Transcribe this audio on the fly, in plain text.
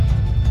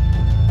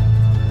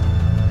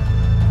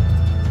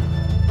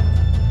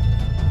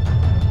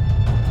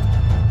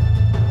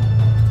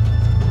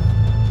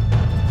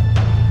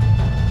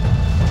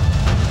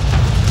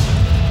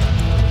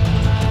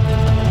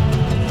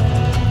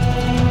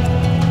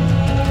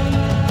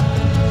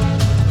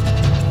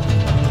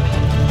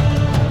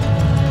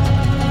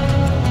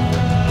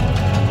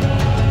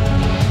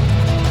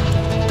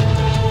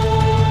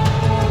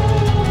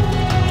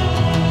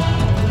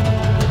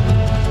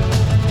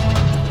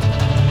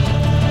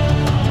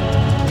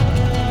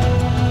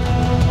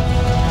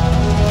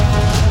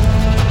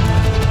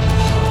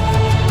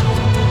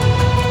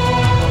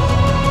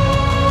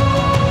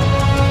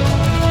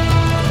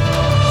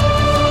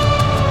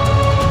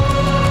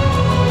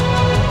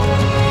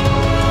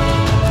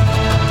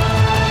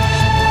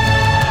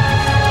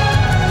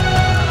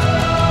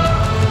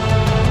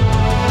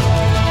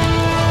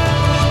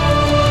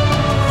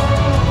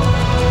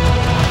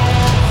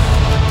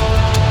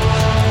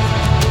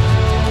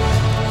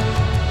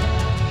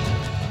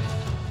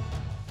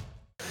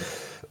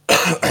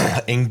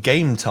In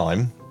game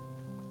time,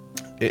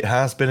 it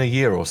has been a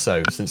year or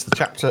so since the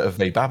chapter of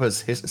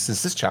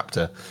this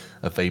chapter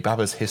of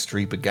Veibaba's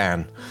history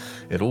began.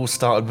 It all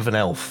started with an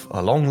elf,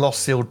 a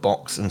long-lost sealed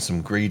box, and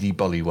some greedy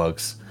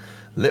bullywugs.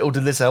 Little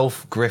did this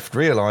elf, Grift,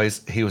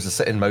 realise he was to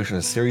set in motion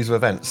a series of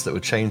events that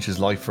would change his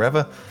life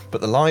forever,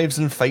 but the lives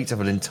and fate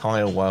of an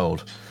entire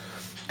world.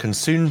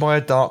 Consumed by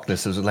a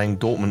darkness that was laying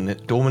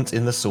dormant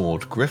in the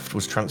sword, Grift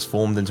was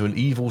transformed into an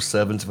evil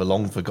servant of a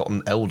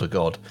long-forgotten elder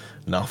god,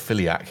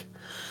 Narfiliac.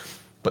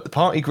 But the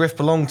party Griff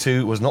belonged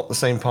to was not the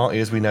same party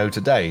as we know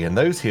today, and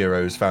those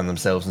heroes found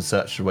themselves in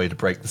search of a way to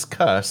break this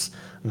curse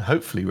and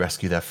hopefully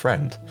rescue their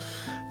friend.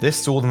 This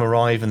saw them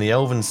arrive in the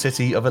elven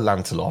city of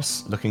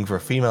Elantelos, looking for a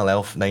female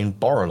elf named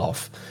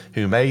Boroloff,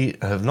 who may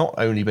have not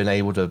only been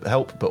able to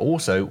help, but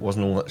also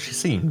wasn't all that she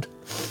seemed.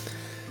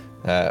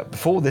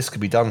 Before this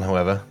could be done,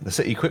 however, the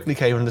city quickly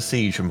came under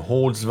siege from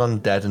hordes of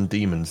undead and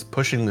demons.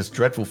 Pushing this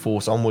dreadful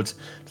force onwards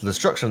to the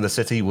destruction of the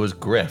city was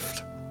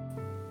Grift.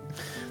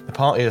 The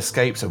party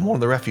escaped, and one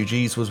of the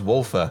refugees was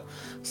Wolfer.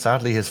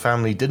 Sadly, his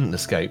family didn't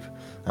escape,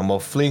 and while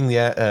fleeing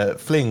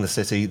the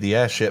city, the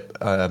airship,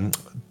 the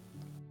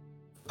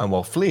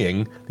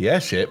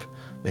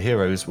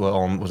heroes were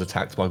on was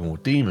attacked by more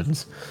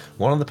demons.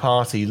 One of the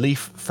party,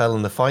 Leaf, fell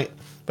in the fight,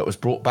 but was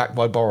brought back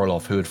by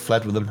Boroloff, who had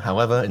fled with them.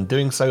 However, in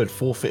doing so, had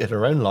forfeited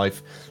her own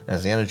life,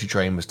 as the energy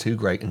drain was too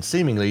great, and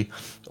seemingly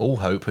all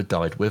hope had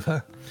died with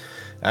her.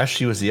 As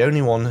she was the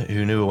only one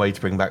who knew a way to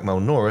bring back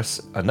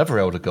Malnoris, another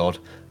elder god,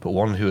 but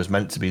one who was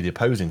meant to be the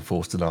opposing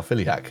force to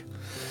Narfiliac.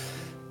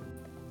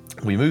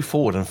 We move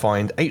forward and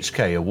find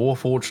HK, a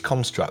warforged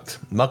construct,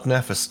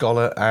 Mugnef, a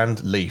scholar,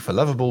 and Leaf, a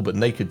lovable but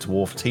naked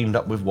dwarf, teamed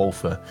up with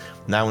Wolfer,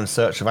 now in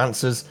search of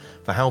answers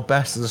for how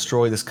best to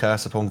destroy this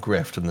curse upon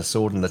Grift and the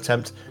sword in an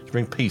attempt to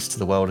bring peace to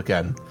the world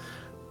again.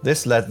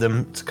 This led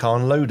them to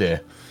Karn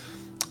Lodir,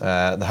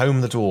 the home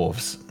of the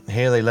dwarves.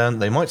 Here they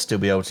learned they might still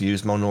be able to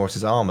use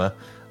Malnoris' armour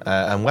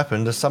and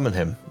weapon to summon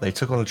him. They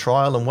took on a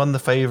trial and won the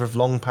favour of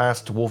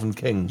long-past dwarven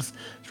kings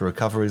to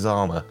recover his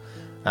armour,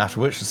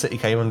 after which the city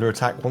came under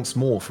attack once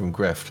more from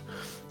Grift.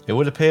 It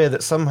would appear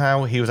that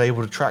somehow he was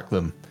able to track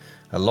them.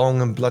 A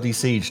long and bloody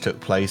siege took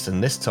place,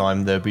 and this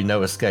time there would be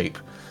no escape.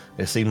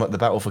 It seemed like the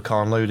battle for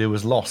Karn Lodir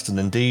was lost, and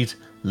indeed,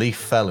 Leaf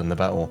fell in the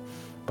battle.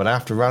 But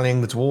after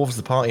rallying the dwarves,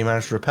 the party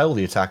managed to repel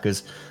the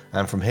attackers,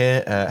 and from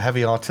here,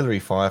 heavy artillery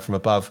fire from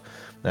above,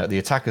 the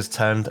attackers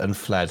turned and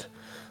fled.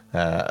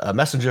 A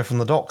messenger from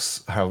the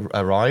docks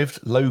arrived,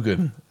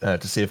 Logan,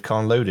 to see if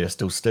Karn Lodir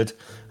still stood,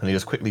 and he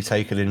was quickly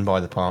taken in by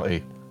the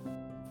party.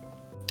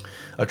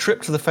 A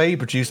trip to the Fae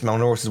produced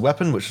Malnoris'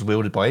 weapon, which was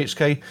wielded by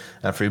HK,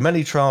 and through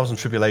many trials and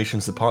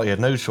tribulations, the party had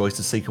no choice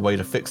to seek a way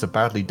to fix a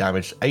badly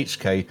damaged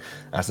HK,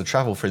 as the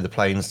travel through the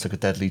plains took a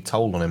deadly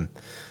toll on him.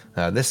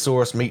 This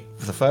saw us meet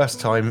for the first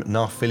time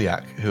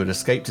Narfiliac, who had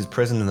escaped his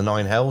prison in the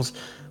Nine Hells,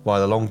 while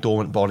the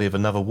long-dormant body of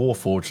another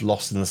warforged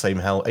lost in the same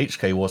hell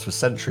HK was for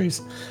centuries,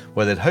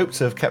 where they'd hoped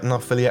to have kept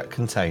Narfiliac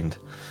contained.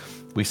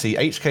 We see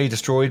HK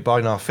destroyed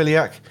by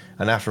Narfiliac,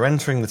 and after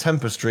entering the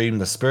Tempest Dream,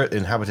 the spirit that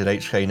inhabited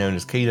HK, known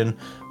as Keenan,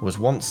 who was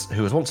once an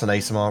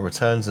Aasimar,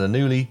 returns in a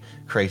newly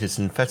created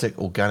synthetic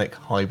organic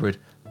hybrid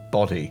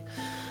body.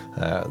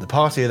 The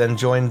party are then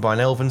joined by an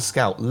elven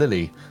scout,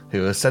 Lily,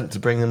 who was sent to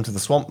bring them to the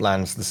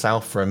swamplands to the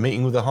south for a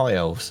meeting with the High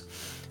Elves.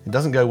 It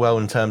doesn't go well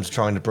in terms of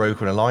trying to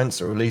broker an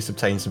alliance or at least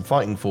obtain some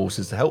fighting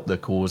forces to help their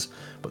cause,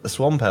 but the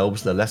Swamp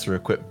Elves, the lesser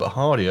equipped but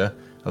hardier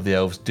of the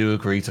elves, do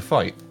agree to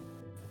fight.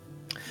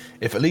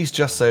 If at least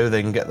just so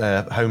they can get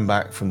their home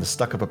back from the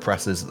stuck-up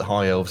oppressors that the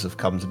High Elves have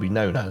come to be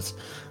known as.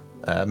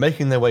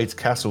 Making their way to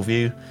Castle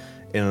View,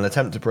 in an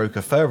attempt to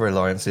broker further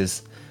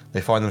alliances,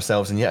 they find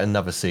themselves in yet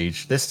another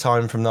siege, this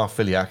time from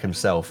Narfiliac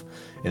himself,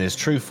 in his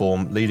true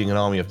form, leading an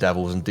army of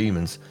devils and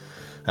demons.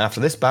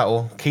 After this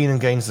battle, Keenan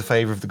gains the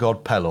favour of the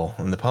god Pelor,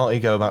 and the party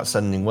go about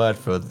sending word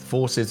for the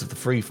forces of the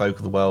free folk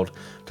of the world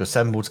to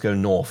assemble to go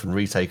north and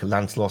retake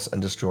Elantelos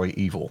and destroy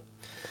evil.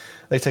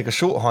 They take a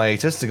short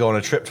hiatus to go on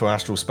a trip to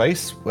astral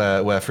space,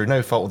 where through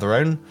no fault of their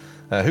own,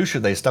 who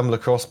should they stumble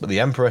across but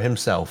the Emperor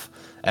himself,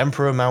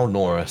 Emperor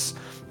Malnoris.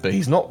 But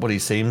he's not what he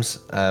seems,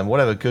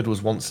 whatever good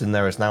was once in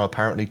there is now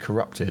apparently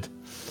corrupted.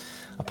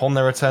 Upon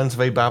their return to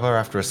Veibaba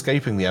after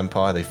escaping the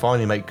Empire, they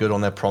finally make good on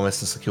their promise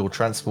to secure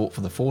transport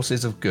for the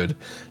forces of good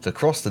to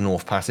cross the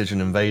North Passage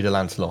and invade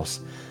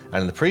Elantelos.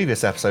 And in the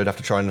previous episode,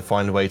 after trying to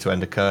find a way to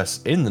end a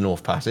curse in the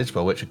North Passage,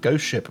 by which a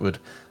ghost ship would,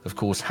 of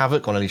course,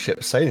 havoc on any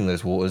ships sailing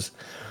those waters,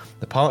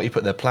 the party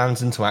put their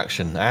plans into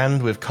action,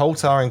 and with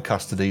Koltar in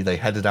custody, they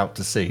headed out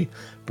to sea.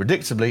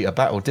 Predictably, a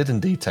battle did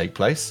indeed take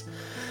place.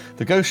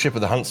 The ghost ship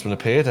of the Huntsman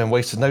appeared and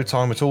wasted no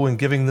time at all in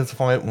giving the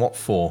defiant what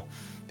for.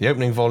 The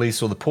opening volley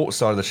saw the port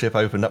side of the ship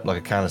opened up like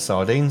a can of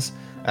sardines,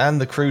 and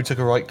the crew took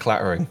a right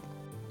clattering.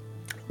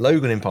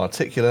 Logan in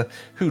particular,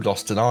 who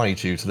lost an eye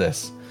due to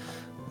this.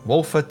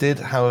 Wolfer did,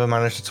 however,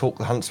 manage to talk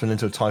the Huntsman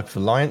into a type of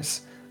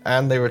alliance,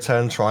 and they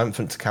returned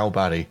triumphant to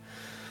Kalbadi.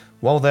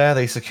 While there,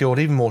 they secured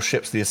even more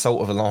ships for the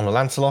assault of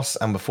Elantelos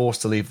and were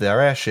forced to leave their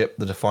airship,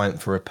 the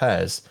Defiant, for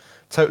repairs,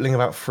 totaling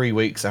about 3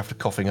 weeks after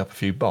coughing up a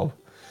few bob.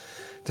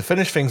 To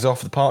finish things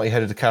off, the party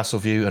headed to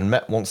Castleview and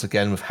met once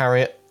again with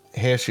Harriet.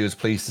 Here she was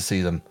pleased to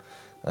see them.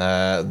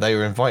 They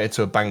were invited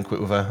to a banquet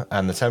with her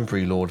and the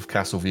temporary lord of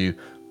Castleview,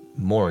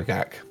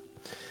 Moragak.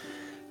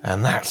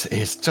 And that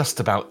is just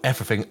about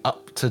everything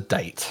up to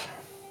date,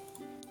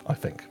 I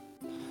think.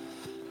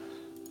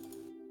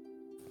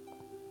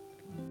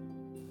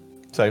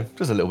 So,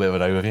 just a little bit of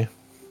an overview,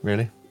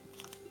 really.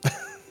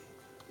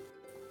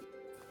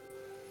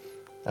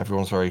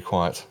 Everyone's very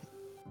quiet.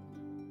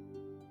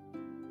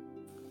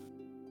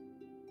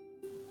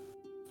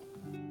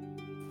 I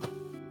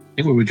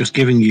think we were just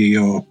giving you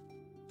your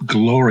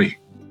glory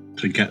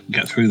to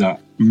get through that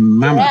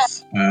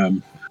mammoth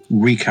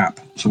recap,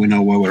 so we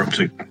know where we're up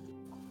to.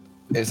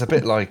 It's a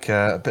bit like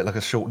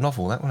a short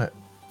novel, that, wasn't it?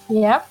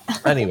 Yeah.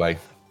 Anyway,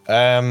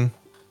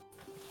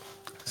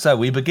 so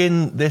we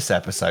begin this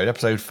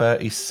episode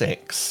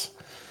 36,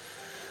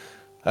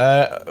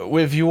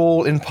 with you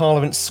all in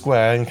Parliament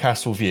Square in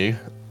Castleview.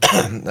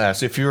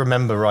 So if you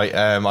remember right,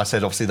 I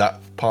said obviously that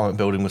Parliament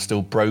building was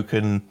still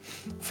broken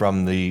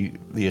from the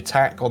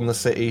attack on the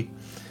city.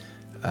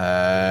 The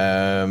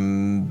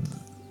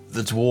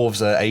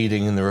dwarves are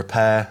aiding in the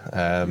repair.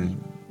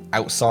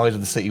 Outside of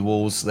the city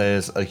walls,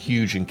 there's a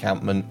huge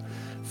encampment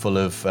full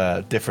of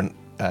different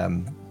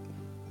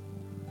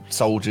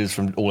soldiers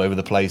from all over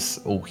the place,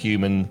 all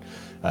human.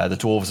 The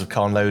dwarves of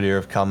Carnlodia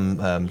have come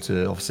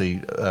to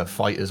obviously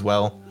fight as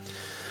well.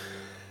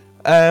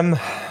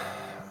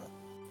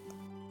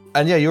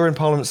 And yeah, you're in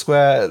Parliament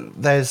Square.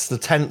 There's the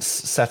tents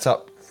set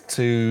up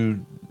to,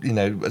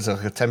 as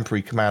like a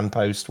temporary command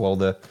post while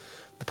the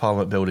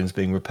Parliament building's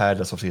being repaired.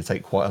 That's obviously going to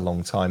take quite a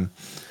long time.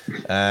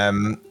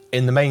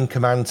 In the main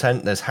command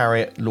tent, there's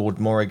Harriet, Lord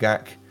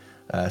Moragak,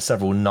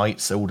 several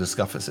knights, all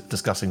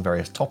discussing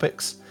various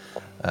topics.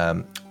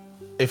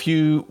 If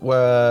you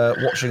were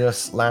watching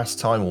us last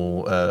time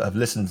or have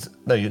listened...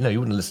 No, you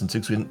wouldn't listen to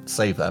because we didn't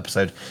save that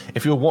episode.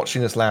 If you were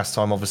watching us last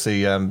time,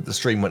 obviously the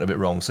stream went a bit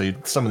wrong, so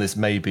some of this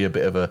may be a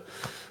bit of a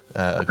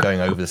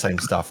going over the same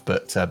stuff,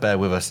 but bear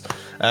with us.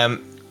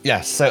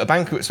 Yes, so a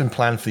banquet's been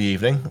planned for the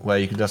evening where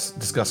you can just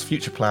discuss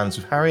future plans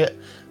with Harriet,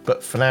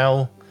 but for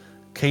now,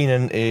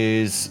 Keenan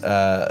is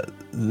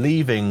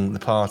leaving the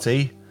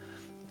party.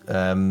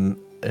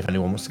 If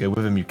anyone wants to go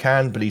with him, you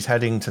can, but he's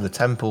heading to the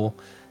temple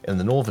in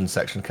the northern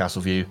section of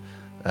Castleview.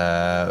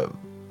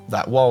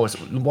 That while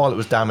it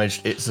was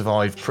damaged, it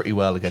survived pretty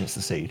well against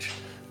the siege.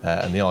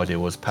 And the idea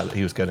was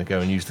he was going to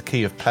go and use the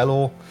key of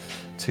Pelor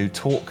to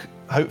talk,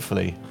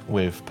 hopefully,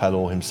 with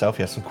Pelor himself.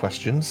 He has some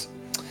questions.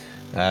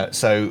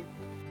 So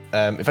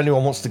if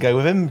anyone wants to go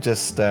with him,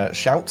 just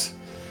shout.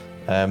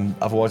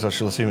 Otherwise, I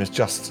shall assume it's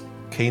just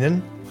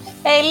Keenan.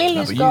 Hey,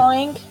 Lily's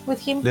going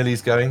with him.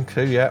 Lily's going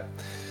too, yeah.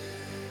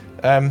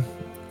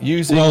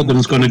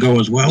 Logan's going to go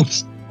as well.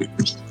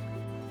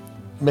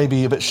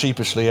 Maybe a bit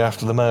sheepishly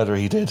after the murder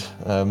he did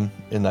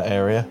in that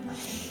area.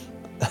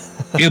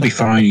 He'll be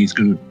fine. He's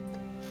going to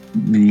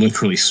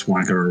literally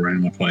swagger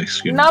around the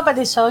place.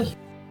 Nobody saw him.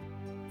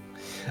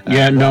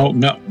 Yeah,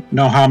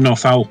 no harm, no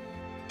foul.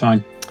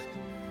 Fine.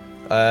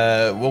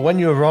 Well, when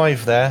you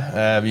arrive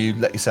there, you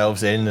let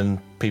yourselves in, and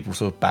people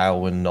sort of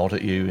bow and nod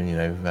at you,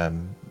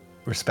 and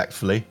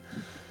respectfully.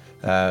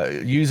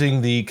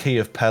 Using the key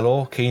of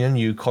Pelor, Keenan,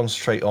 you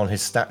concentrate on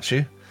his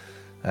statue.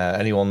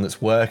 Anyone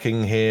that's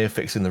working here,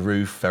 fixing the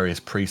roof, various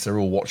priests are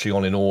all watching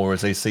on in awe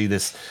as they see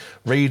this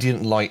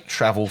radiant light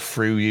travel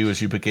through you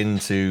as you begin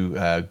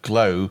to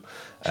glow,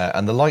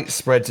 and the light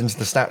spreads into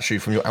the statue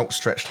from your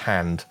outstretched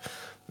hand.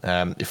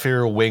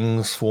 Ethereal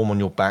wings form on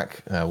your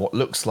back. What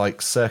looks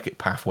like circuit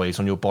pathways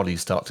on your body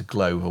start to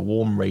glow with a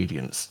warm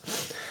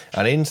radiance.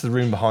 And into the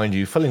room behind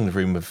you, filling the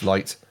room with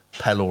light,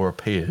 Pelor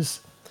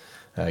appears.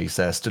 He's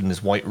stood in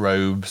his white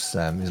robes,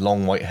 his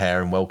long white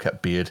hair and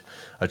well-kept beard,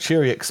 a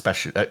cheery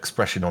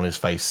expression on his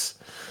face.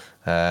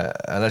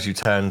 And as you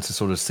turn to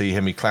sort of see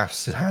him, he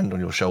clasps his hand on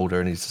your shoulder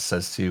and he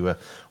says to you,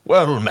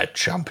 "Well met,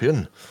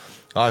 champion.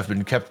 I've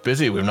been kept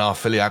busy with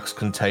Narfiliak's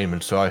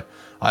containment, so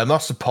I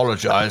must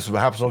apologize for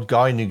perhaps not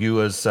guiding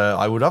you as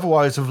I would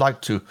otherwise have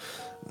liked to.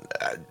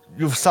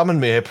 You've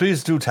summoned me here.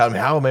 Please do tell me,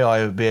 how may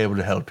I be able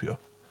to help you?"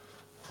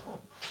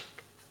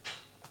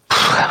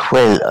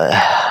 Well,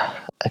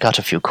 I got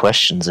a few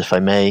questions, if I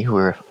may.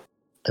 We're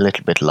a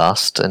little bit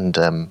lost and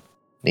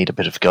need a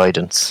bit of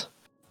guidance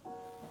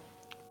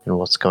in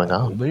what's going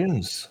on.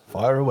 Beans,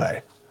 fire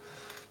away.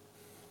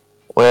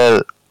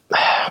 Well,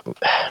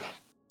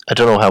 I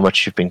don't know how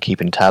much you've been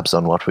keeping tabs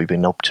on what we've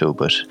been up to,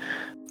 but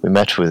we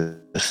met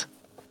with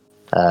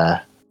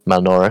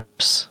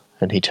Malnoris,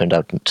 and he turned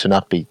out to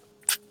not be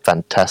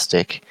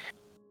fantastic.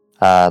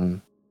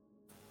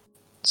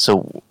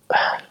 So,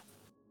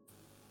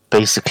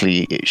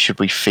 basically, should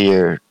we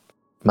fear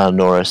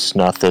Malnoris,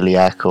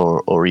 Narthiliac,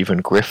 or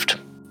even Grift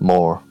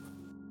more?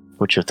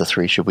 Which of the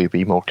three should we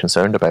be more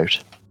concerned about?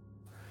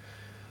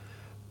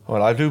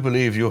 Well, I do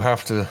believe you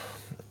have to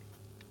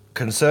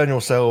concern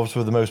yourselves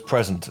with the most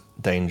present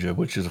danger,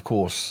 which is, of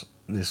course,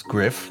 this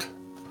Grift,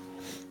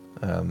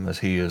 as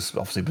he is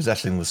obviously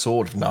possessing the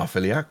sword of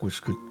Narfiliac,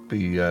 which could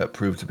be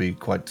proved to be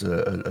quite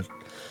a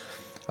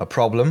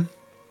problem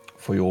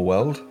for your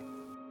world.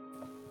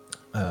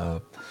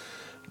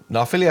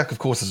 Narfiliac, of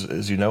course,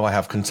 as you know, I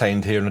have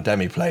contained here in a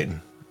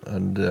demiplane,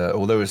 and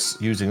although it's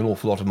using an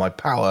awful lot of my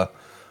power,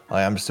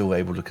 I am still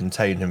able to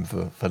contain him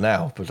for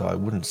now, but I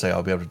wouldn't say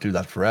I'll be able to do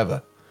that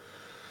forever.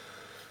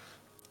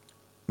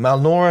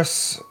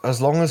 Malnorus,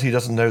 as long as he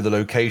doesn't know the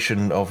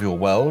location of your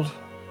world,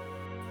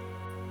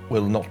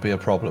 will not be a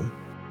problem.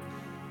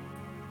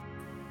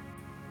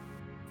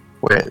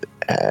 Well,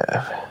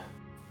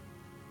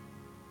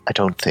 I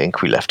don't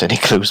think we left any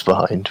clues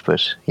behind,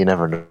 but you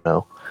never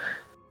know.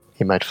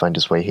 He might find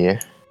his way here.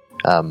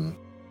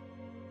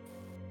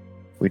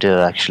 We did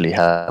actually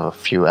have a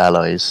few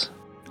allies.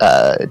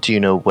 Do you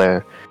know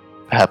where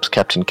perhaps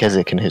Captain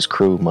Keswick and his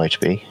crew might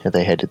be? Are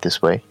they headed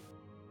this way?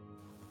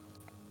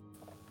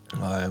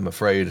 I am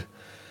afraid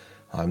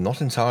I'm not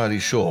entirely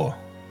sure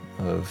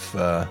of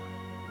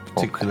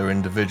particular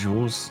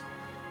individuals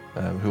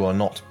who are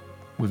not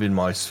within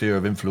my sphere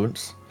of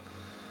influence.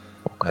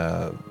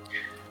 But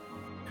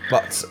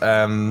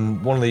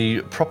one of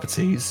the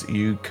properties,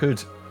 you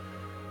could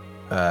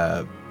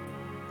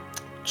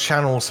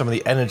channel some of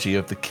the energy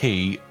of the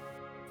key,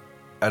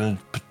 and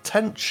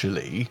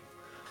potentially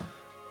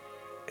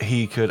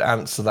he could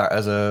answer that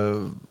as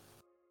a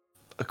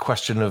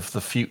question of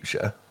the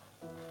future.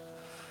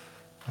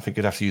 I think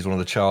you'd have to use one of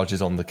the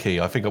charges on the key.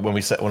 I think when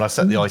I set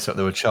the item up,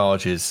 there were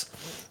charges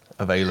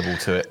available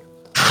to it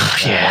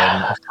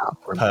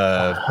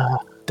per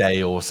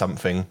day or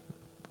something,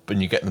 but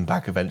you get them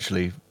back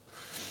eventually.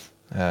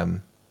 But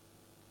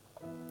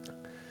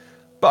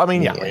I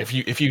mean, yeah.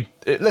 If you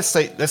let's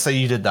say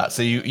you did that.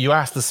 So you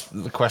asked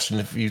the question.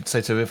 If you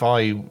say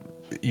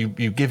you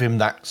give him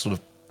that sort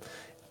of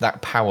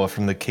that power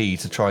from the key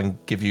to try and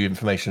give you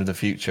information of the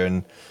future,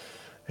 and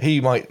he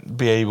might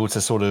be able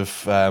to sort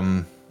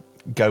of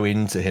go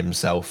into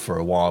himself for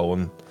a while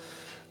and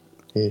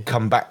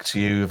come back to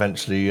you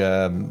eventually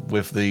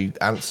with the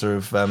answer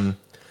of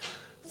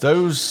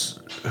those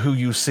who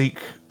you seek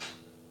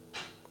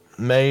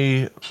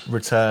may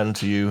return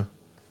to you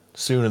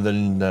sooner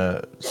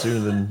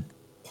than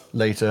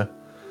later.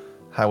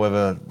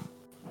 However,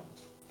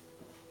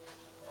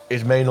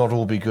 it may not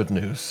all be good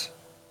news.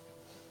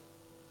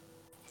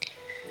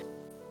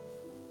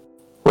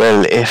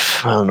 Well,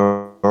 if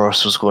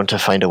Malnorus was going to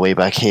find a way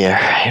back here,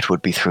 it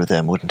would be through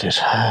them, wouldn't it?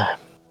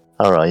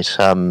 All right.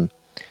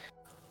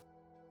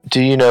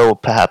 Do you know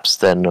perhaps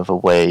then of a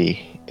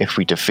way, if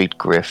we defeat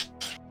Griff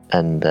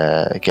and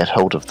get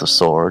hold of the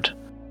sword,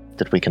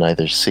 that we can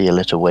either seal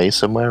it away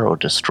somewhere or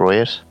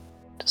destroy it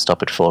to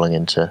stop it falling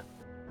into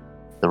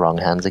the wrong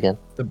hands again?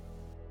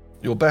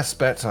 Your best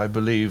bet, I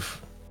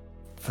believe,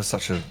 for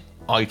such an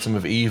item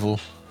of evil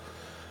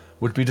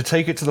would be to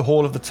take it to the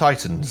Hall of the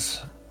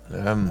Titans.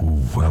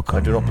 Welcome.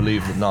 I do not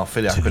believe that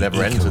Narfiliac could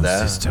ever enter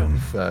there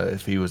ecosystem.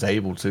 if he was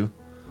able to.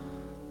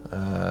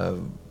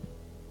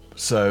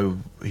 So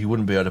he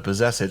wouldn't be able to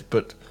possess it,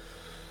 but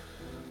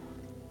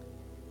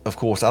of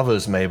course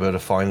others may be able to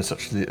find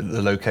such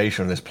the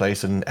location of this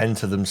place and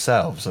enter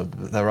themselves. So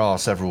there are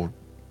several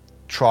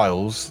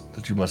trials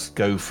that you must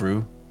go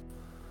through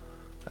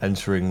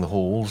entering the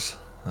halls,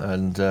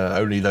 and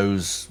only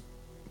those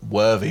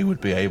worthy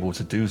would be able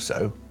to do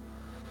so.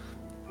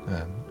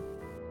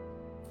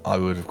 I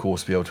would, of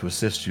course, be able to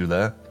assist you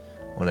there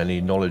on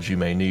any knowledge you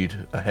may need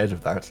ahead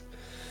of that.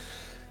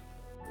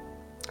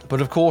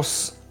 But of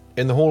course,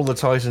 in the Hall of the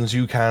Titans,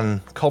 you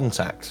can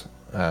contact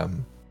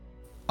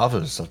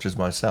others, such as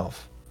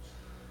myself.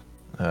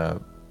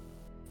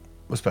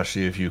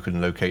 Especially if you can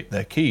locate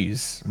their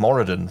keys.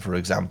 Moradin, for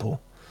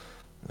example,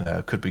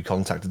 could be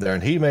contacted there,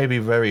 and he may be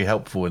very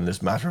helpful in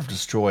this matter of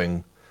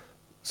destroying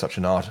such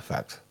an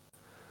artifact.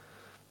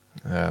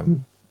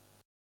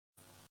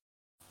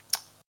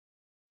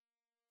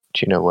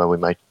 Do you know where we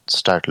might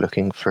start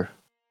looking for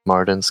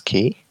Moradin's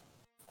key?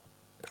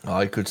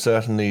 I could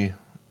certainly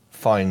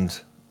find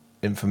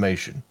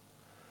information,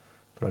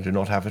 but I do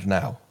not have it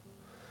now.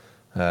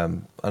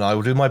 And I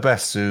will do my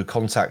best to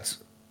contact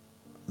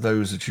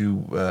those that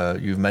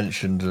you've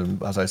mentioned.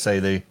 And as I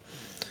say,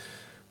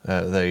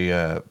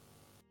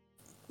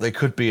 they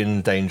could be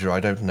in danger.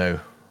 I don't know.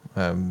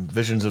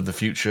 Visions of the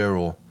future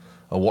or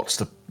what's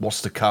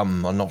to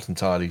come are not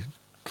entirely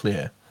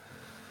clear.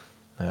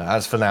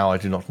 As for now, I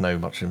do not know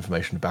much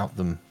information about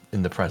them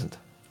in the present.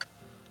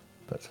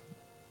 But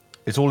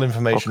it's all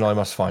information I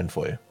must find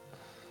for you.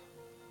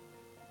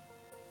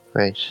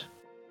 Great.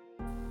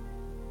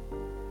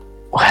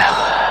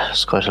 Well,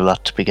 there's quite a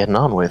lot to be getting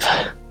on with.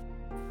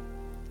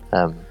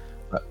 I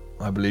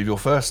believe your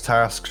first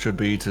task should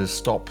be to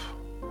stop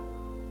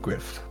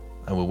Griff,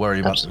 and we'll worry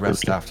about the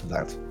rest after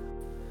that.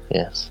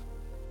 Yes.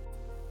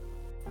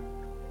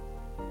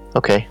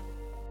 Okay.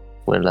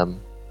 We'll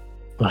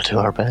do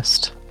our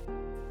best.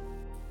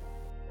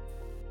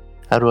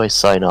 How do I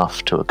sign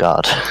off to a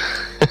god?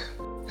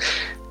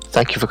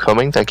 Thank you for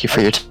coming. Thank you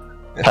for your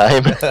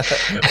time.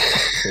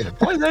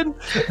 Bye then.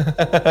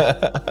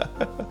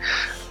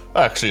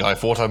 Actually, I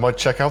thought I might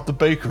check out the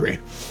bakery.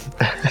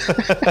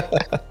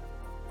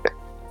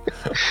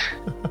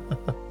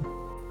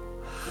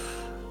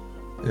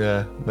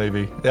 Yeah,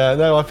 maybe. Yeah,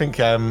 no, I think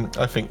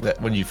that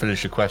when you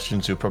finish your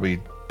questions, you'll probably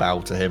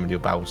bow to him and he'll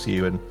bow to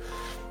you, and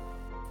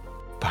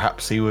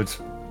perhaps he would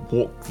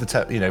walk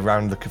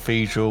round the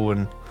cathedral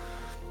and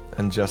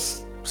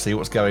just see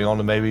what's going on,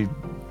 and maybe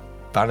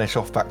vanish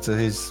off back to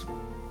his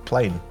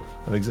plane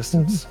of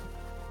existence.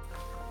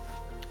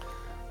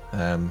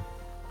 But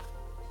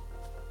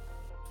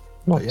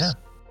yeah.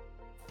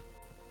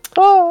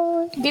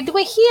 Did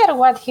we hear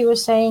what he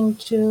was saying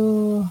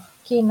to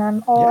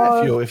Keenan?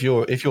 Or... Yeah, if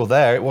you're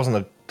there, it wasn't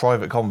a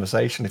private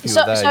conversation. If you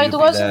were there, so it you'd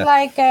wasn't be there.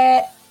 like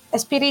a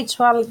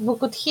spiritual. We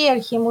could hear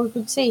him. We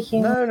could see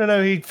him.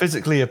 No. He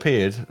physically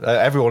appeared.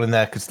 Everyone in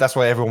there, because that's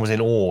why everyone was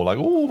in awe. Like,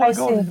 oh my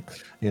god!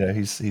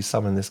 He's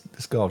summoned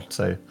this god.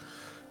 So,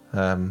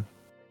 yeah.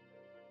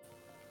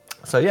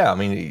 I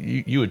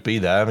mean, you would be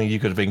there. I mean, you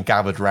could have been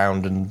gathered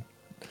round, and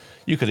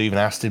you could have even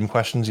asked him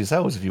questions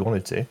yourselves if you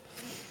wanted to.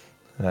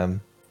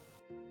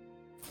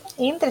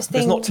 Interesting.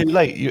 It's not too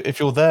late. If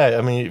you're there,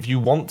 I mean, if you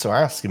want to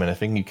ask him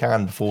anything, you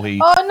can before he.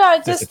 Oh no!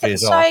 Just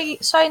disappears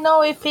so I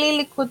know if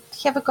Lily could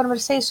have a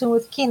conversation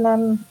with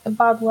Keenan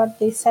about what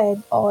they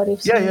said, or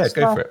if Yeah,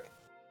 go for it.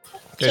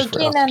 So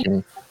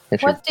Keenan,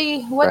 what do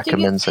you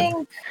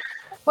think?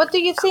 What do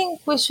you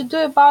think we should do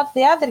about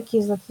the other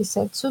keys that he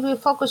said? Should we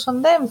focus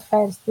on them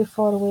first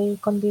before we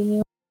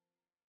continue?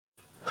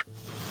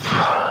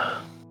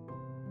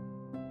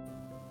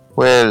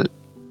 Well,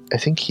 I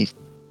think he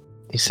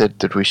said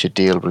that we should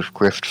deal with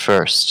Grift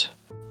first,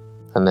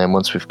 and then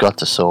once we've got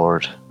the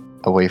sword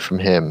away from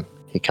him,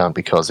 he can't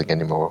be causing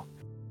any more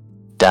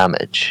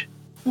damage.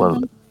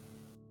 Well,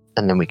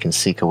 and then we can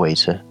seek a way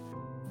to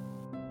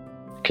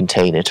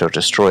contain it or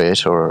destroy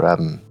it, or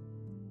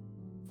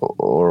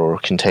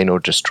contain or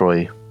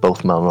destroy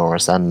both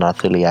Malnoris and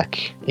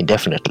Nathiliac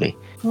indefinitely.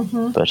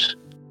 But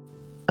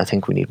I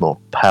think we need more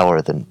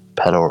power than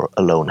Pelor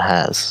alone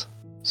has,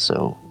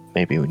 so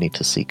maybe we need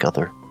to seek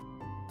other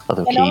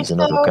keys and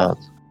other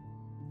gods.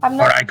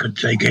 Or I could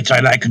take it.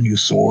 I like a new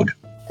sword.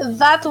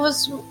 That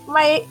was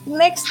my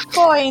next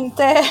point,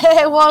 Walden.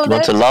 You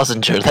want a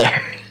lozenger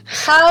there?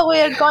 How we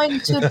are going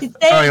to detain...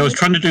 Sorry, I was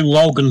trying to do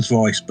Logan's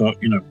voice, but,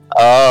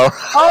 Oh,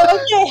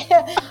 okay.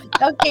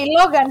 Okay,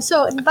 Logan,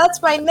 so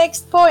that's my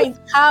next point.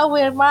 How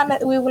we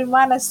will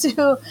manage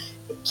to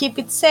keep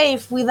it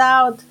safe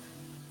without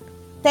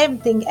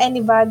tempting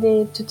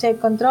anybody to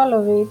take control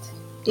of it.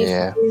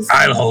 Yeah.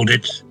 I'll hold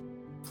it.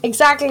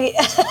 Exactly.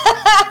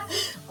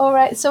 All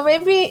right. So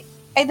maybe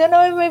I don't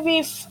know.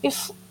 Maybe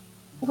if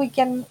we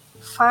can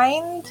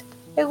find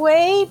a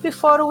way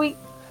before we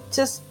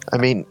just. I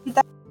mean,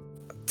 do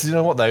you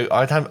know what though?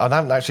 I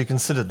haven't actually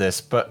considered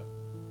this, but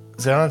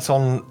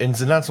Xenanton in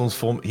Xenanton's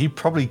form, he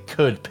probably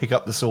could pick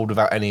up the sword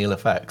without any ill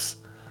effects.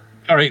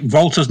 Sorry,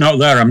 Volta's not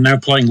there. I'm now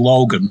playing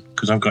Logan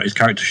because I've got his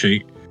character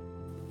sheet.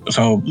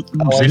 So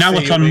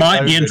Xenalaton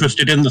might be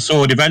interested in the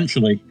sword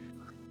eventually.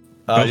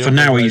 But for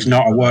now, he's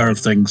not aware of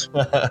things.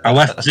 I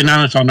left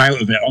Xenanaton out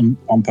of it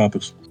on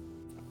purpose.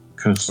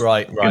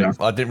 Right.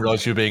 I didn't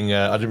realize you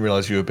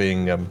were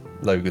being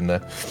Logan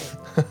there.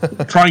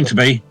 Trying to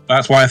be.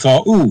 That's why I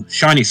thought, ooh,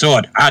 shiny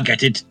sword. I'll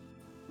get it.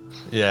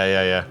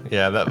 Yeah.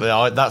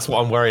 That's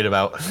what I'm worried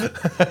about.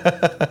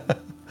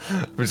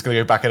 We're just gonna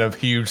go back in a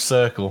huge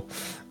circle.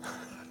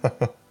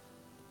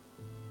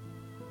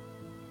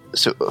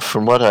 So,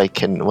 from what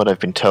I've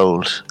been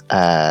told,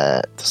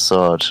 the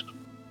sword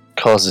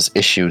causes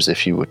issues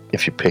if you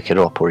pick it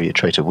up or you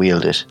try to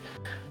wield it.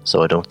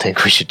 So I don't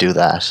think we should do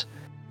that.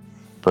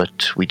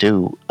 But we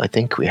do. I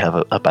think we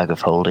have a bag of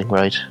holding,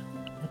 right?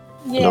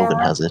 Yeah. Logan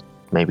has it.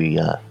 Maybe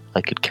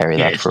I could carry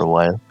that for a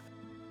while.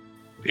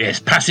 Yes,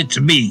 pass it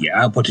to me.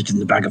 I'll put it in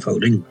the bag of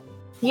holding.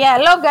 Yeah,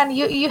 Logan,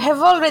 you have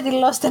already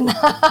lost an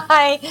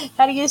eye.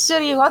 Are you sure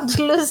you want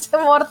to lose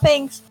some more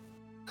things?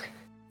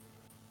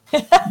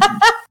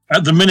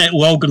 At the minute,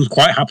 Logan's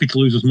quite happy to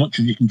lose as much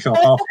as you can chop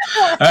off.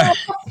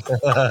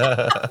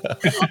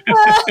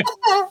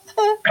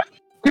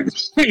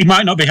 He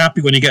might not be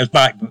happy when he gets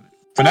back, but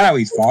for now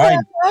he's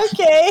fine.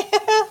 Okay.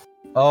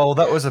 Oh,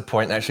 that was a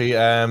point actually.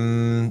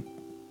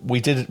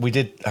 We did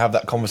have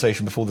that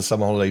conversation before the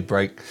summer holiday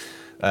break.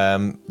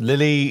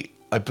 Lily,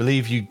 I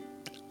believe you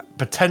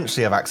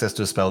potentially have access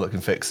to a spell that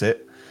can fix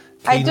it.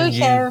 Keenan,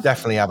 you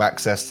definitely have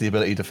access to the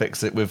ability to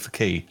fix it with the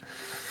key.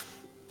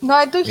 No,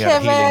 I do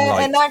have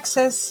an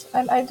access,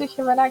 and I do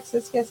have an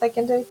access. Yes, I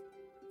can do it.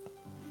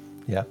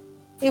 Yeah.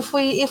 If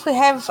we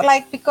have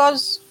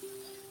because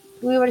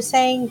we were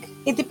saying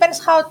it depends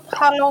how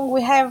long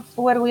we have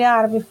where we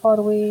are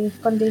before we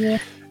continue.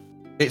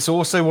 It's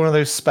also one of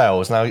those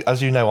spells. Now, as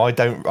you know,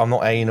 I'm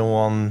not anal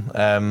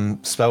on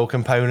spell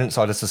components.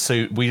 I just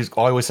assume I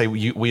always say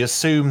we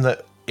assume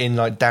that in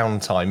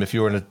downtime, if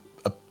you're in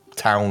a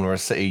town or a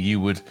city,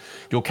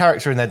 your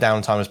character in their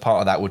downtime as part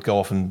of that would go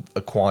off and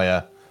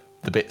acquire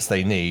the bits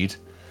they need.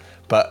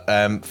 But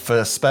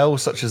for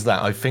spells such as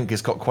that, I think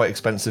it's got quite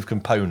expensive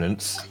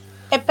components.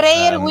 A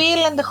prayer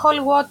wheel and the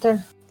holy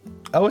water.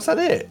 Oh, is that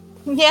it?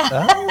 Yeah.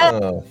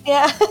 Oh.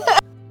 Yeah.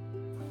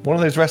 One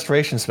of those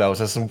restoration spells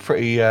has some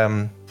pretty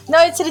No,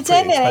 it's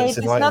regenerate. It's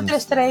expensive not items.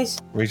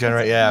 restoration.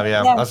 Regenerate,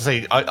 yeah. I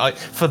say, I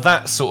for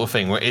that sort of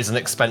thing, where it is an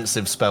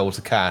expensive spell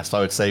to cast, I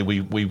would say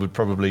we would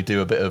probably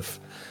do a bit of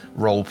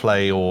role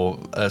play or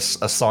a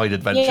side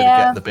adventure to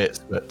get the bits.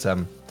 But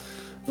no,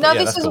 yeah,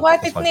 this is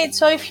what it needs.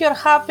 So if you're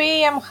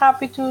happy, I'm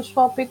happy to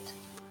swap it.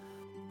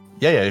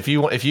 Yeah. If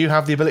you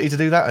have the ability to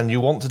do that and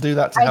you want to do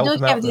that to help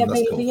him out, I do have the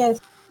ability. cool. Yes.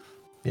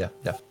 Yeah,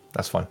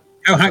 that's fine.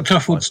 How hacked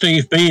off would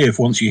Steve be if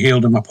once you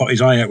healed him, I put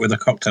his eye out with a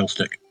cocktail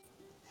stick?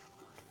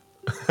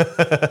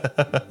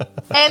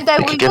 And I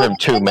You will could give him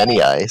too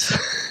many eyes.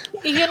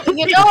 You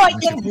know I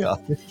can.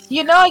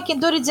 You know I can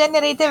do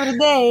regenerate every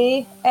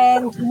day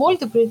and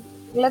multiple.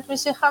 Let me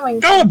see how many.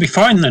 Oh, it'll be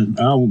fine then.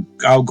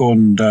 I'll go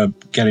and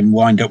get him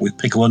lined up with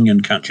pickle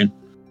onion catching.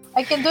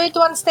 I can do it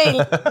once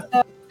daily.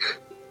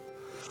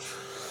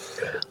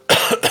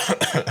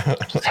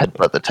 Just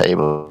headbutt the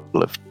table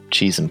of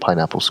cheese and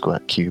pineapple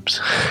squirt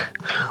cubes.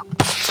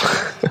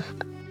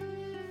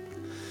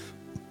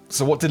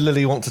 So what did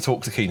Lily want to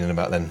talk to Keenan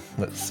about then?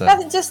 Let's.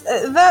 That just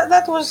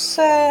that was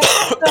so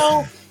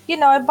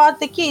about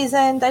the keys,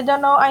 and I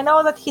don't know. I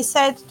know that he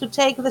said to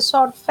take the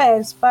sword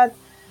first, but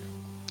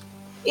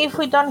if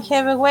we don't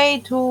have a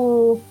way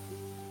to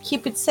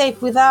keep it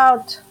safe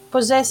without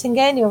possessing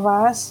any of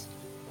us,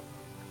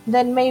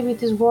 then maybe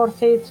it is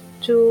worth it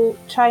to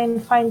try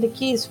and find the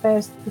keys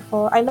first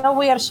before. I know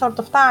we are short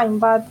of time,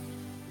 but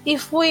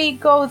if we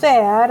go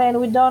there and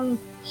we don't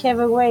have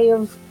a way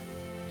of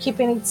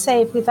keeping it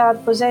safe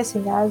without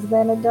possessing us,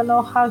 then I don't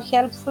know how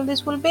helpful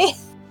this will be.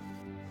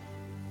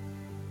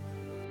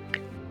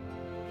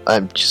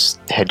 I'm just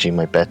hedging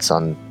my bets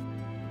on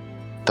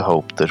the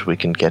hope that we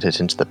can get it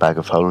into the bag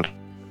of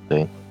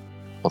holding.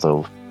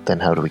 Although, then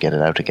how do we get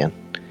it out again?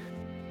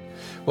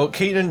 Well,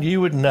 Keenan, you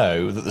would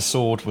know that the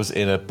sword was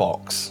in a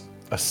box,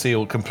 a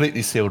sealed,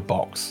 completely sealed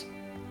box.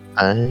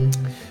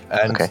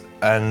 Okay.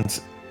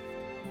 And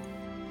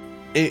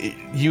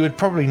you would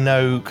probably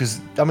know,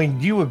 because, I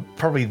mean, you were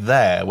probably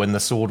there when the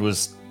sword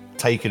was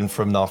taken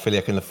from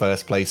Narfiliak in the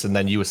first place, and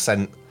then you were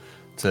sent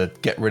to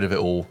get rid of it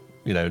all,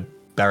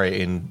 bury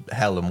it in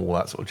hell and all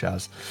that sort of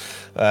jazz.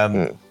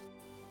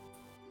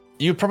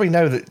 You probably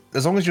know that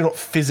as long as you're not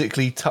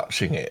physically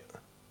touching it,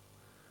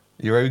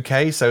 you're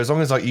okay. So as long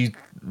as you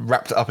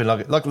wrapped it up in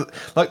like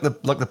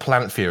the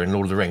planet fear in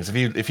Lord of the Rings,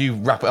 if you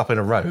wrap it up in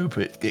a robe,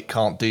 it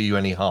can't do you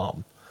any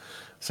harm.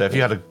 So if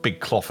you had a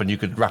big cloth and you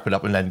could wrap it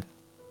up and then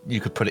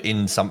you could put it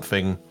in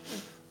something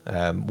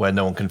where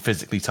no one can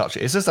physically touch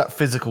it. It's just that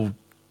physical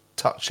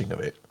touching of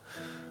it.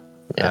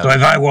 So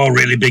if I wore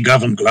really big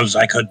oven gloves,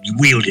 I could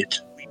wield it.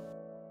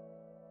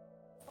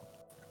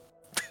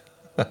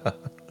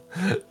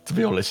 To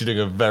be honest, you're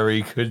doing a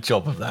very good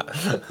job of that.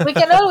 We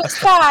can always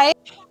try.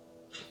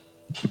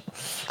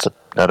 It's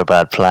not a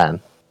bad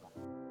plan.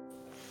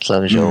 As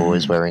long as you're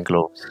always wearing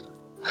gloves.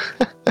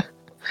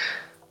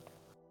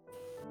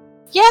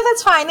 Yeah,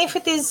 that's fine. If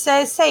it is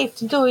safe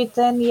to do it,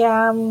 then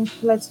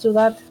let's do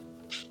that.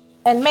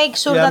 And make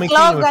sure that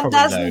Logan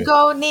doesn't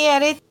go near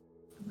it.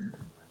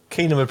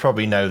 Keenan would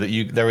probably know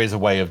that there is a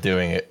way of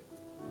doing it.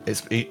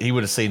 He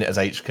would have seen it as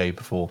HK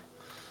before.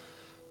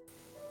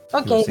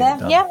 Okay,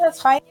 then. Yeah,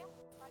 that's fine.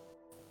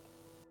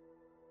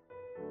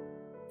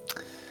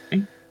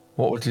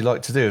 What would you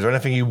like to do? Is there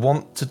anything you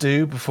want to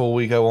do before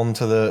we go on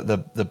to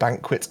the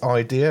banquet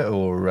idea,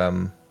 or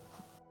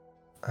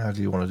how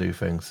do you want to do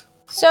things?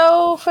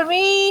 So for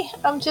me,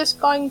 I'm just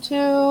going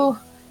to,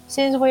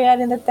 since we are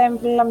in the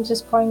temple, I'm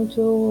just going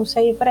to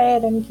say a prayer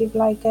and give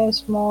a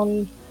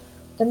small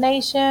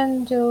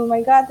donation to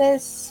my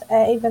goddess,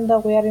 even though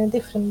we are in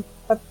different,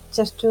 but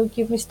just to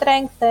give me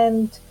strength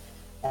and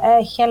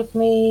help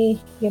me,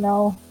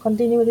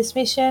 continue this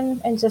mission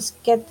and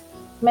just get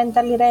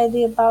mentally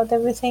ready about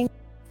everything.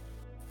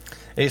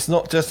 It's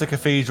not just a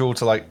cathedral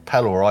to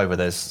Pelor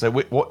either.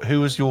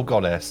 Who was your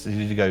goddess? Did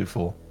you go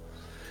for?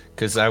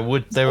 Because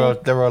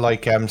there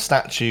are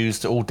statues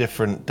to all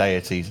different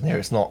deities in here.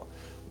 It's not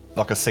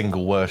like a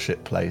single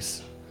worship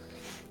place.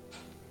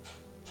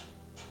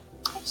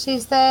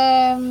 She's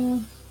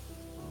the.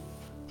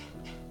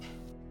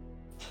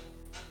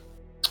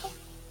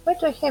 Where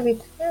do I have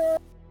it?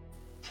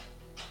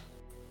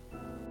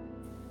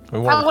 I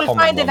will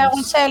find it. I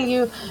will tell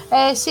you.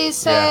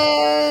 She's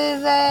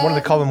one of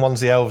the common ones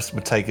the elves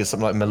would take is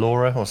something like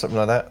Melora or something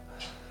like that.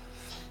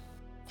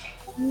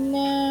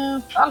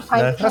 No, I'll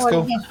find it. That's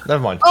cool.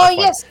 Never mind. Oh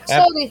yes,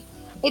 sorry,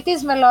 it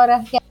is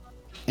Melora. Yeah.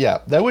 Yeah,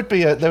 there would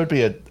be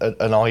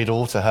an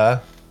idol to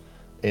her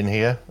in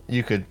here.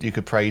 You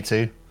could pray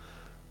to,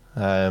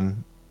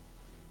 and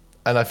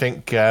I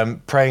think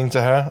praying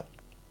to her,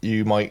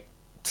 you might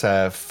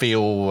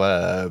feel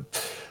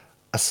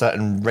a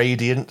certain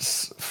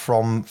radiance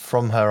from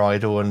her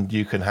idol, and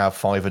you can have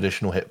 5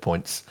 additional hit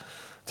points,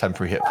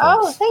 temporary hit points.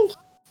 Oh, thank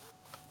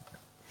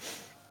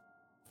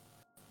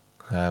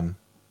you.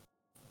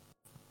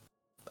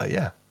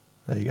 Yeah,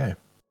 there you go.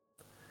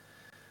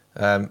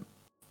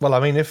 Well, I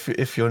mean,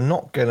 if you're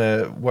not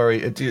gonna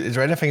worry, is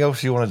there anything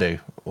else you want to do,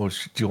 or do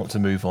you want to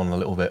move on a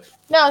little bit?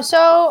 No,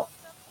 so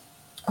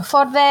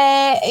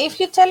If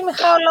you tell me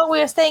how long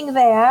we are staying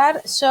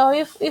there, so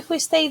if we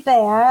stay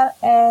there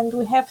and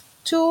we have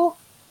two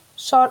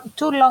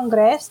long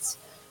rests,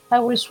 I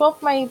will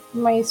swap my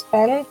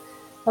spell.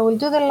 I will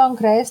do the long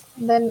rest,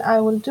 then I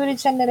will do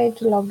regenerate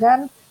to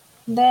Logan.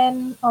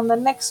 Then on the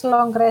next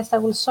long rest, I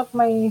will swap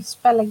my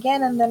spell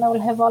again, and then I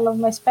will have all of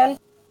my spell.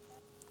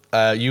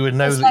 You would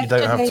know It's that like you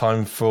don't have today.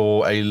 time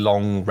for a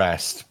long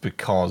rest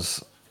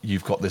because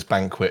you've got this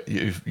banquet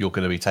you're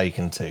going to be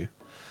taken to.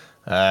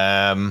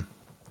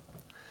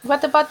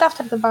 What about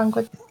after the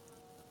banquet?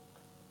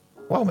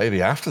 Well,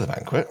 maybe after the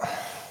banquet.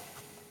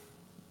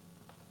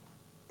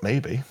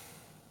 Maybe.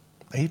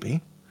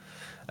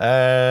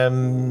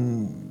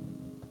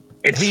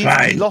 It's He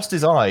fine. lost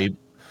his eye.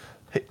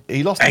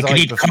 He lost I his can eye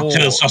eat before.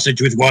 cocktail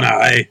sausage with one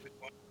eye.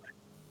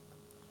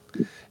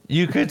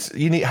 You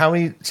need how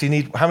many? So you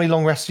need how many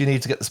long rests do you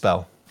need to get the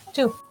spell?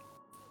 2.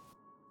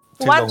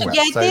 Two One long to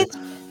rests, get so- it,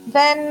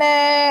 then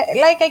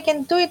like I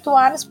can do it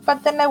once,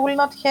 but then I will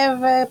not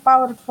have a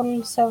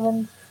powerful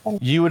 7.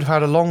 You would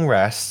have had a long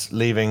rest,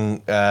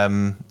 leaving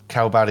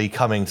Calbadi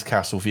coming to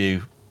Castle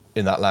View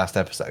in that last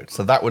episode.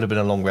 So that would have been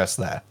a long rest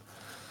there.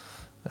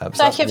 So I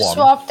that's have one.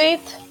 swapped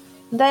it.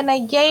 Then I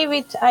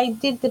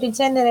did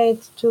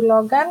regenerate to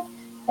Logan,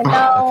 and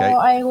now Okay.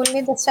 I will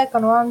need a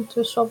second one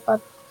to swap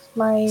at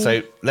my.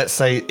 So let's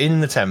say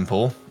in the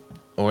temple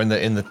or in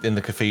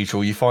the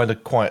cathedral, you find a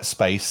quiet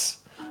space,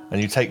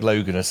 and you take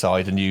Logan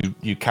aside, and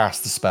you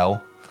cast the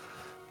spell,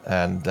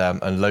 and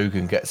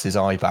Logan gets his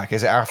eye back.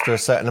 Is it after a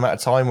certain amount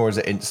of time, or is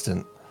it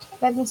instant?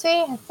 Let me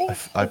see. I think.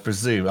 I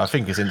presume. I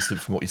think it's instant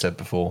from what you said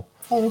before.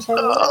 Let me see.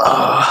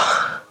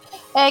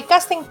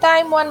 Casting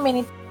time 1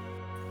 minute.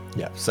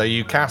 Yeah. So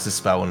you cast the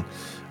spell,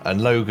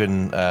 and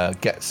Logan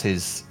gets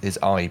his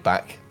eye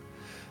back,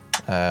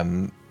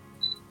 and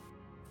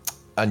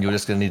you're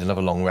just going to need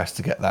another long rest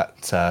to get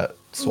that swapped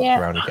Yeah.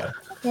 around again.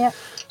 Yeah.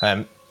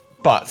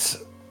 But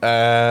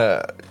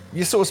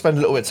you sort of spend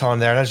a little bit of time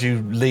there, and as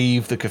you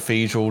leave the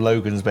cathedral,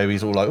 Logan's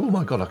baby's all like, "Oh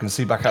my god, I can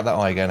see back out that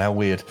eye again. How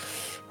weird!"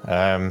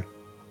 A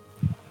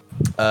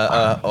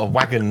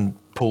wagon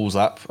pulls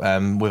up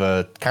with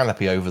a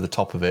canopy over the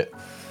top of it,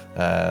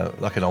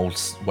 like an old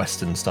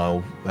Western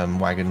style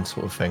wagon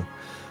sort of thing,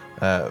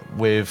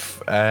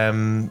 with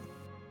a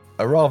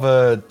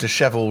rather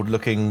dishevelled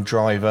looking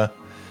driver,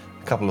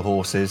 a couple of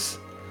horses,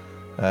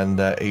 and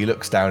he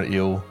looks down at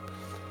you all.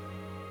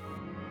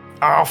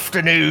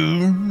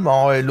 "Afternoon,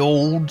 my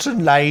lords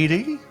and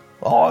lady.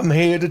 I'm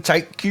here to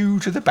take you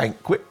to the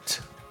banquet.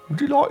 Would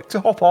you like to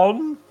hop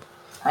on?"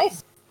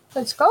 Nice.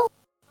 Let's go.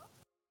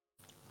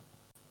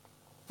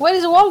 Where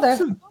is Walder?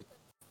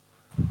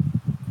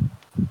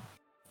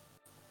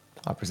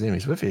 I presume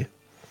he's with you.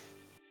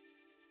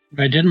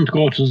 I didn't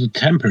go to the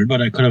temple,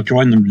 but I could have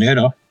joined them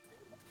later.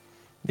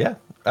 Yeah.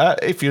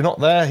 If you're not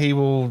there, he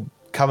will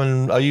come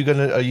and. Are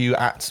you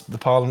at the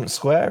Parliament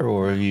Square,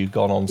 or have you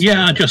gone on?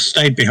 Yeah, I just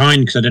stayed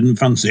behind because I didn't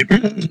fancy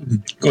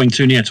going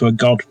too near to a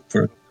god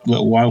for a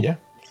little while. Yeah,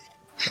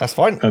 that's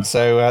fine.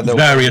 So they'll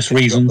Various pick you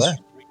up reasons. there.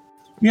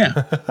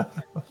 Yeah.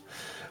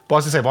 But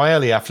as I say, by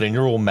early afternoon,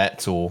 you're all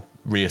met or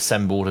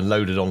reassembled and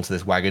loaded onto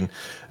this wagon.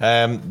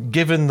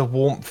 Given the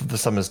warmth of the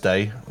summer's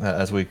day,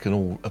 as we can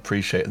all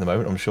appreciate at the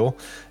moment, I'm sure,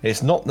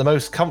 it's not the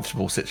most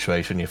comfortable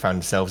situation you found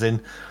yourselves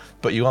in,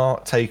 but you are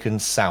taken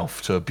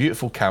south to a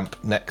beautiful camp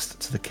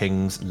next to the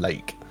King's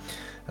Lake.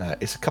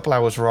 It's a couple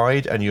hours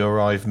ride, and you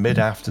arrive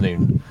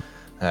mid-afternoon.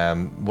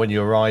 When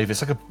you arrive,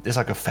 it's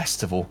like a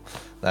festival.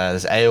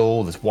 There's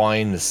ale, there's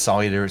wine, there's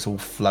cider. It's all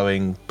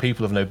flowing.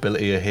 People of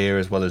nobility are here,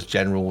 as well as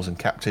generals and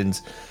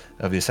captains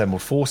of the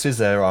assembled forces.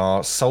 There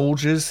are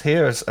soldiers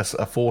here,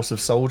 a force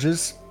of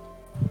soldiers,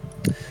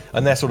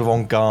 and they're sort of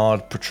on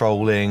guard,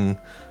 patrolling,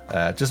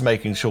 just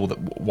making sure that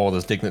while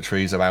there's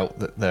dignitaries are out,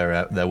 that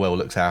they're well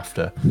looked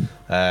after.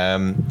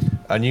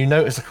 And you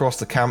notice across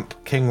the camp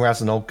King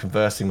Razanog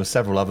conversing with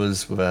several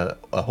others with a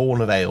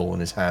horn of ale in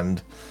his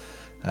hand.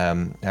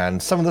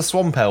 And some of the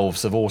swamp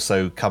elves have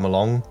also come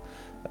along,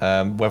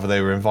 whether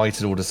they were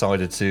invited or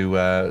decided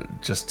to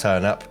just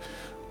turn up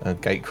and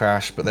gate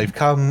crash. But they've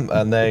come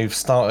and they've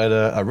started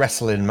a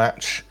wrestling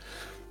match.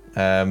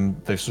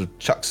 They've sort of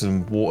chucked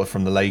some water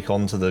from the lake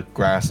onto the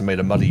grass and made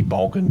a muddy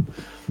bog, and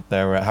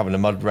they're having a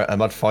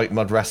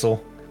mud wrestle,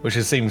 which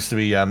seems to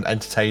be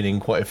entertaining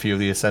quite a few of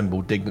the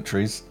assembled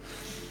dignitaries.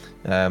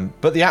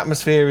 But the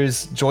atmosphere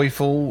is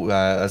joyful.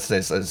 As I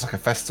say, it's like a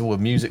festival with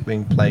music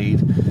being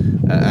played.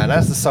 And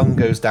as the sun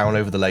goes down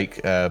over the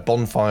lake,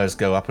 bonfires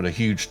go up and a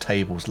huge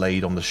table's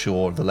laid on the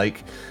shore of the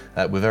lake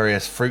with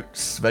various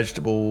fruits,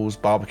 vegetables,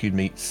 barbecued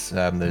meats.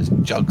 There's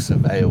jugs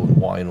of ale and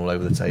wine all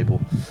over the table.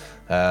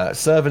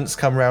 Servants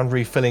come around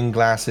refilling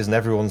glasses, and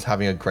everyone's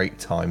having a great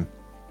time.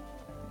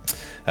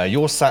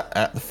 You're sat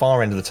at the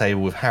far end of the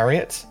table with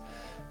Harriet.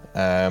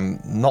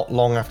 Not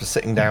long after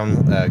sitting down,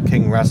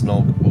 King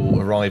Razanog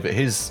will arrive at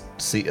his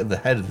seat at the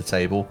head of the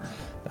table,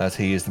 as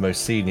he is the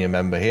most senior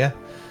member here.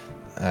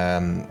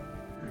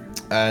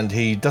 And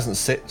he doesn't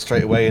sit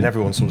straight away, and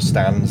everyone sort of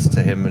stands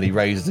to him, and he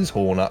raises his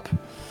horn up,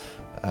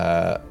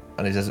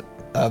 and he says,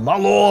 "My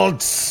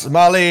lords,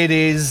 my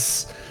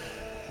ladies,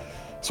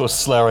 sort of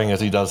slurring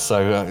as he does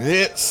so.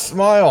 It's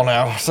my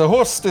honour to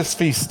host this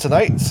feast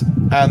tonight,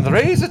 and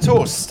raise a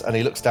toast. And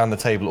he looks down the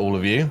table at all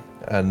of you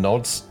and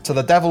nods to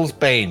the Devil's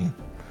Bane.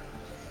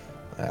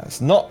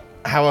 It's not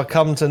how I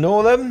come to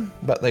know them,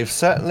 but they've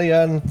certainly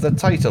earned the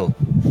title.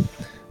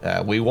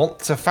 We want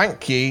to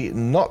thank ye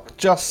not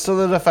just to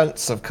the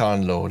defence of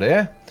Carnlord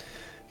here,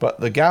 but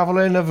the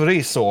gathering of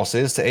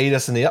resources to aid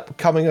us in the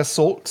upcoming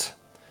assault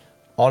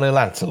on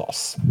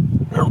Elantelos.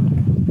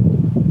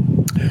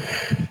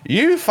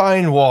 You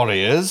fine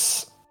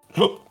warriors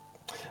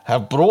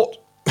have brought...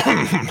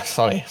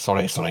 sorry.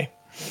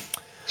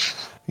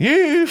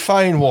 You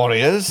fine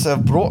warriors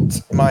have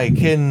brought my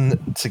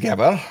kin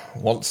together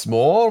once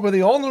more with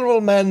the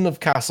honourable men of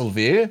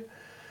Castleview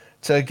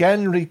to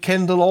again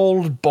rekindle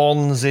old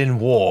bonds in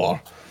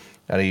war.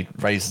 And he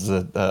raises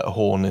a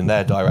horn in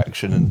their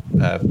direction, and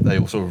they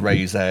all sort of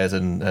raise theirs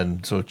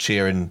and sort of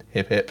cheering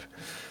hip hip.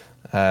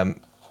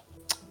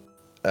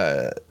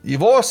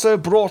 You've also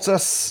brought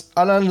us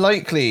an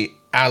unlikely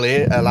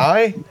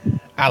ally,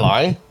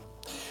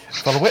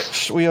 for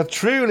which we are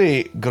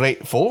truly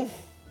grateful.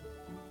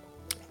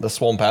 The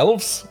Swamp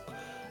Elves.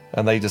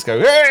 And they just go,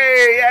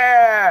 hey,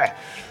 yeah!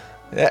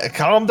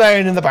 Calm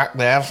down in the back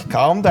there.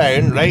 Calm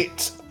down,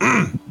 right?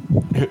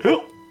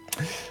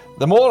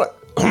 The more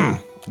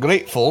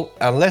grateful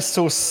and less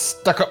so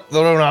stuck up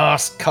their own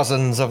arse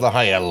cousins of the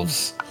High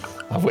Elves,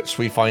 of which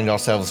we find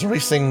ourselves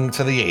racing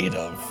to the aid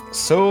of.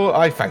 So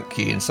I thank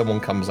ye. And someone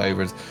comes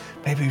over and says,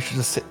 maybe you should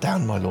just sit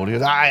down, my lord. He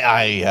goes,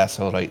 aye, yes,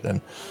 all right then.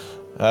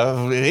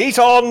 Eat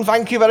on,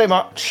 thank you very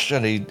much.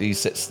 And he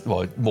sits,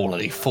 well, more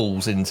like he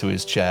falls into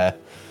his chair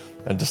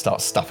and just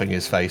starts stuffing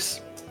his face.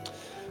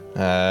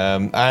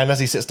 And as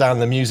he sits down,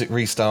 the music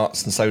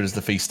restarts, and so does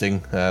the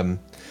feasting.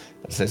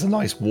 So it's a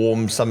nice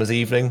warm summer's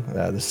evening.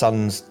 The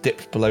sun's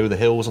dipped below the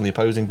hills on the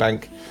opposing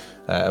bank,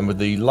 and with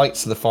the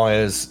lights of the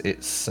fires,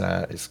 it's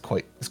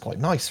quite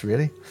nice,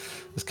 really.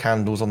 There's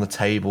candles on the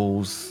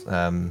tables.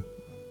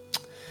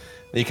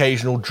 The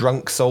occasional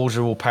drunk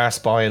soldier will pass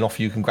by and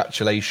offer you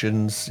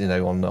congratulations,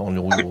 on all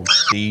your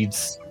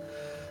deeds.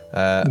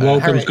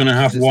 Logan's going to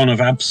have one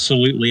of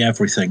absolutely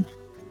everything,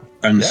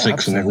 and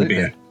 6 of every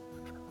beer.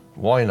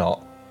 Why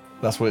not?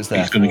 That's what it's there.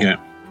 He's going to get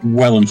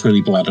well and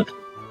truly bladdered.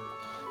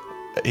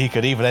 He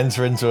could even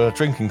enter into a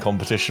drinking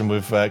competition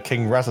with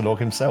King Razorlog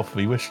himself if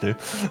he wished to.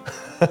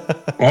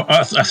 Well,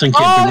 I think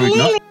it'd be rude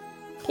not.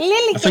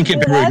 Lily I think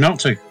it'd be rude not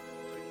to.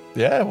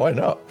 Yeah, why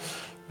not?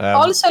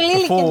 Also,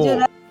 Lily can do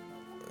that.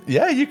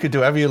 Yeah, you could do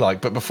whatever you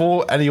like, but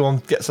before anyone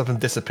gets up and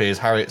disappears,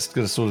 Harriet's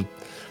going to sort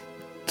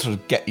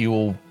of get you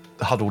all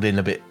huddled in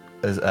a bit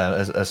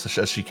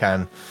as she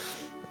can.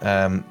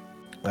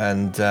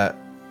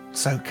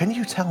 So, can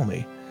you tell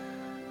me?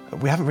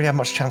 We haven't really had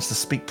much chance to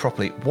speak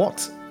properly.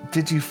 What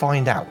did you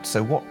find out?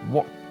 So,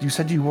 what you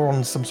said you were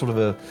on some sort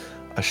of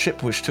a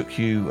ship which took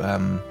you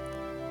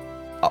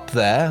up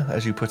there,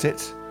 as you put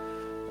it.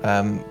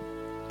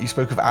 You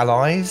spoke of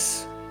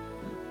allies.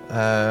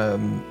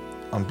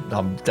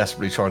 I'm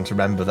desperately trying to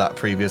remember that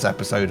previous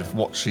episode of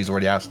what she's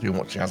already asked you and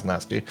what she hasn't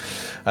asked you.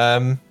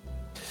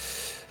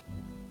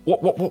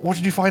 What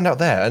did you find out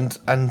there? And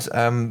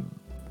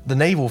the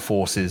naval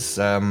forces.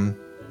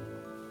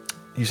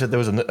 You said there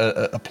was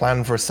a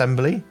plan for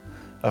assembly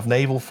of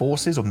naval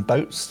forces on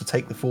boats to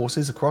take the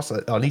forces across.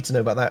 I need to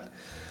know about that.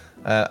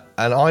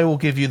 And I will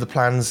give you the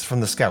plans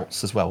from the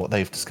scouts as well, what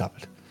they've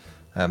discovered.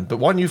 But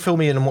why don't you fill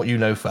me in on what you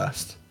know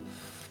first?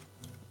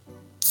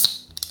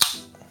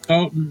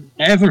 So,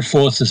 naval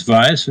forces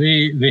wise,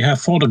 we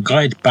have fought a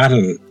great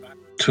battle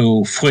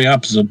to free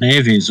up the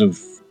navies of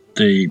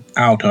the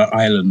outer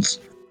islands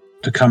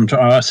to come to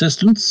our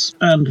assistance,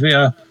 and we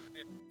are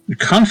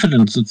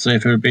confident that they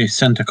will be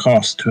sent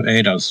across to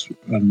aid us.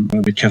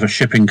 Whichever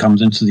shipping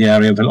comes into the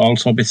area will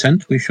also be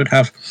sent. We should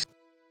have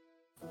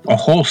a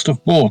host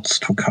of boats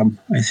to come,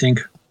 I think.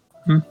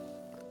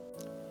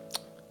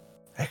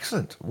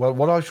 Excellent. Well,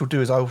 what I shall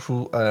do is I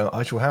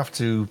shall have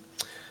to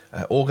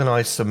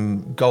organise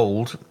some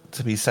gold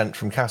to be sent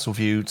from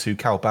Castleview to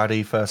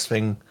Calbady first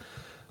thing,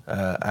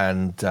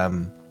 and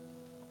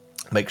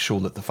make sure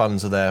that the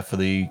funds are there for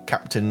the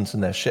captains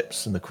and their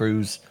ships and the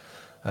crews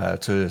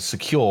to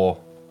secure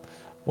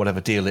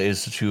whatever deal it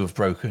is that you have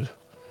brokered.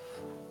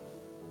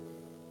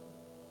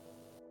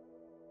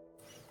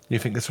 You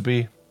think this would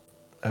be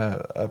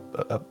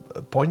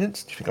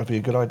poignant? Do you think that'd be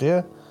a good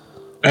idea?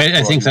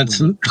 I think that's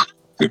an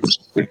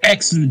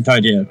excellent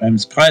idea. I'm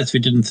surprised we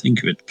didn't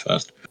think of it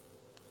first.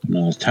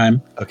 No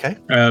time. Okay.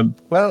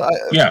 Well,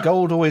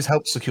 gold always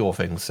helps secure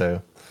things.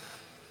 So,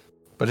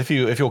 but if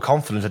you're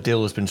confident a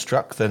deal has been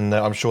struck, then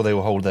I'm sure they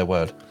will hold their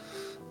word.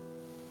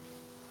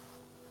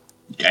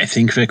 I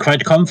think we're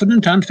quite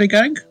confident, aren't we,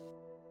 gang?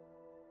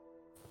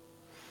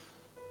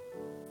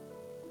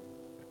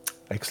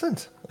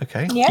 Excellent.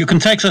 Okay. Yeah. You can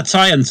take that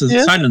silence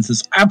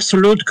as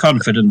absolute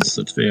confidence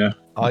that we're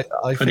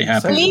pretty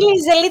happy. So.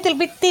 Lily's a little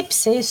bit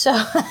tipsy, so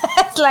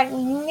it's like,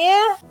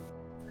 yeah.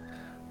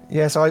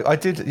 Yes, I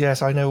did.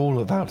 Yes, I know all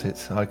about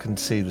it. I can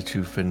see that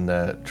you've been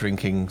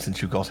drinking since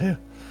you got here,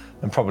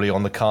 and probably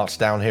on the carts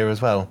down here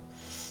as well.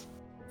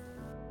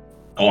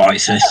 Oh,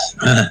 ISIS.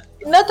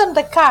 Not on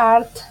the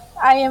cart.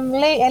 I am a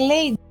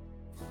lady.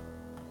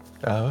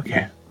 Oh,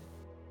 okay.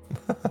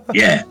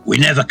 Yeah, we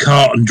never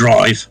cart and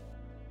drive.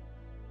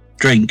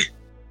 Drink.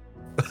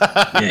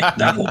 Yeah,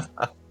 that one.